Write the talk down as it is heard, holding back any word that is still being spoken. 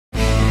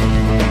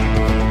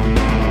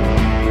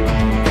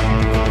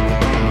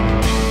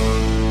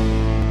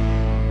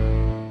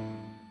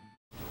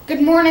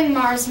Good morning,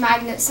 Mars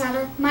Magnet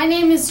Center. My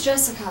name is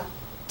Jessica.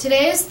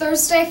 Today is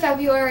Thursday,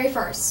 February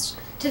 1st.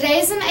 Today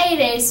is an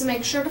A-Day, so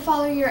make sure to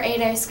follow your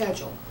A-Day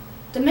schedule.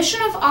 The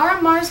mission of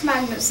our Mars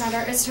Magnet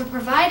Center is to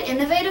provide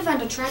innovative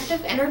and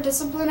attractive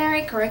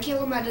interdisciplinary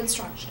curriculum and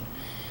instruction.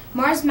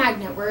 Mars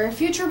Magnet, where your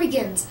future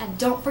begins, and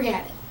don't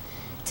forget it.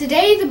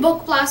 Today, the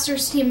Book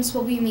Blasters teams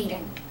will be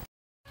meeting.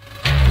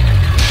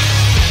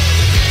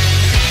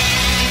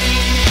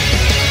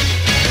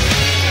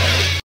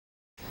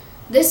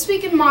 This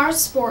week in Mars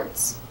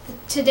Sports,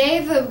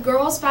 today the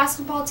girls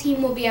basketball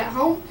team will be at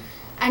home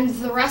and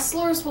the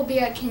wrestlers will be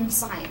at King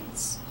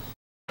Science.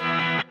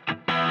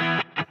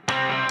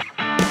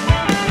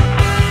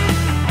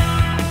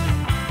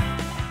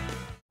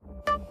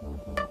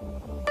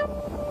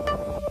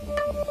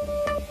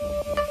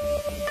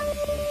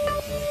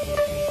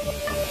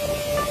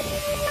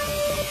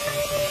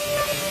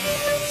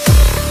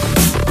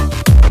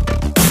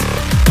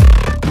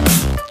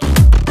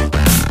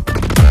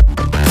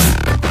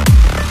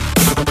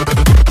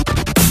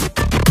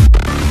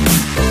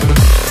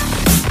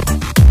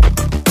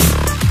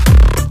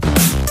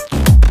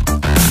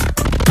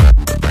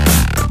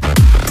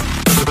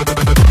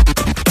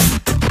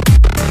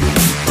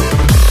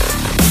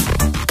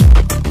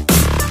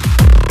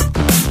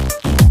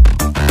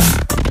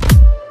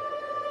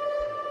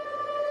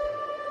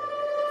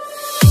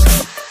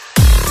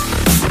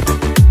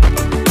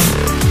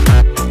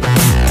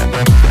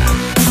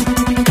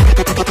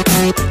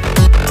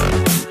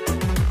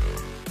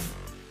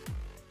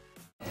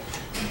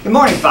 Good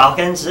morning,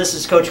 Falcons. This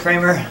is Coach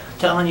Kramer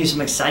telling you some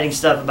exciting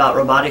stuff about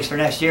robotics for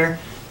next year.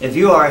 If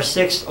you are a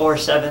 6th or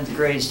 7th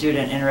grade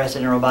student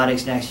interested in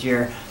robotics next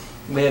year,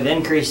 we have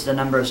increased the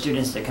number of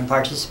students that can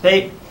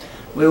participate.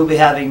 We will be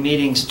having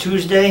meetings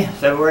Tuesday,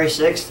 February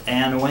 6th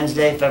and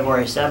Wednesday,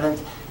 February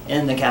 7th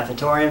in the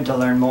cafetorium to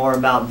learn more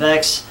about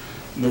VEX,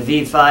 the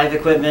V5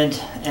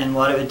 equipment, and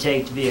what it would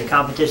take to be a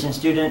competition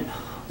student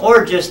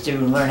or just to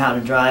learn how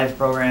to drive,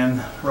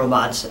 program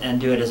robots,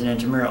 and do it as an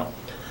intramural.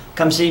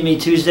 Come see me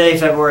Tuesday,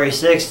 February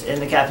 6th in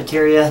the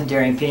cafeteria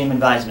during PM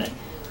advisement.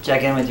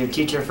 Check in with your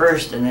teacher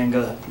first and then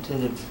go to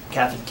the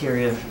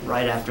cafeteria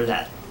right after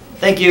that.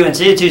 Thank you and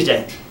see you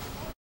Tuesday.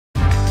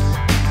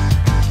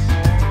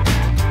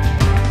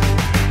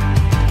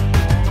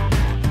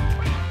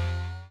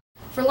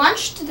 For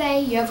lunch today,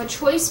 you have a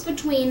choice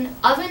between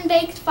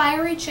oven-baked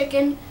fiery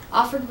chicken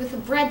offered with a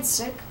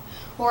breadstick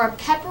or a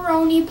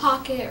pepperoni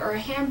pocket or a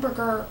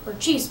hamburger or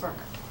cheeseburger.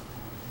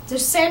 The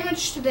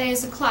sandwich today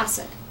is a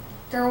classic.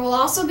 There will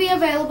also be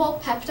available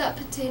pepped-up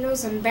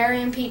potatoes and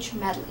berry and peach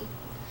medley.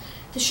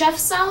 The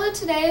chef's salad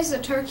today is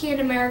a turkey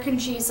and American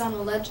cheese on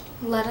a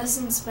lettuce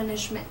and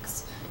spinach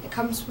mix. It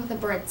comes with a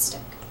breadstick.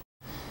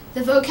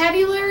 The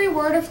vocabulary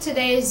word of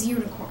today is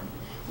unicorn.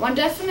 One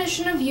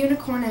definition of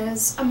unicorn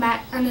is an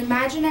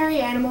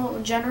imaginary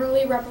animal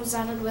generally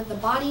represented with the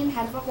body and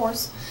head of a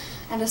horse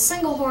and a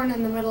single horn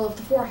in the middle of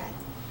the forehead.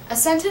 A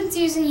sentence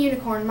using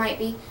unicorn might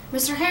be,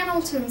 Mr.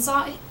 Hamilton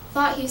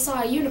thought he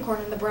saw a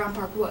unicorn in the Brown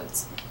Park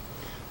Woods.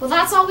 Well,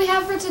 that's all we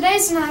have for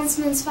today's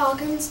announcements,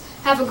 Falcons.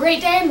 Have a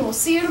great day, and we'll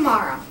see you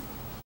tomorrow.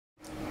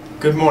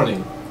 Good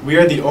morning. We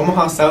are the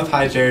Omaha South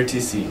High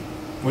JRTC.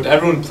 Would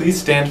everyone please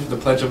stand for the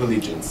Pledge of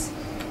Allegiance?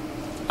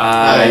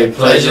 I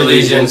pledge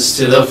allegiance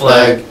to the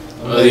flag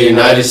of the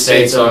United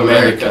States of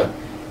America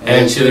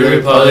and to the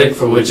republic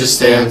for which it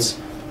stands,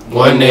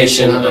 one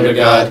nation under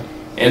God,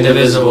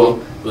 indivisible,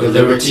 with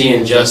liberty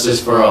and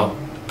justice for all.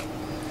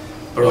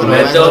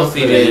 Prometo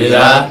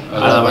fidelidad a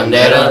la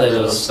bandera de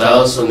los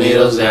Estados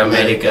Unidos de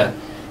América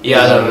y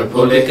a la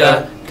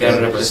república que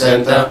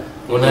representa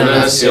una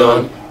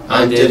nación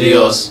ante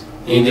Dios,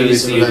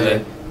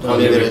 indivisible, con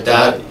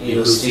libertad y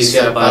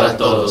justicia para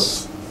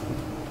todos.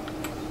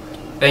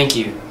 Thank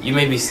you. You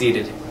may be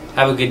seated.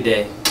 Have a good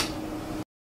day.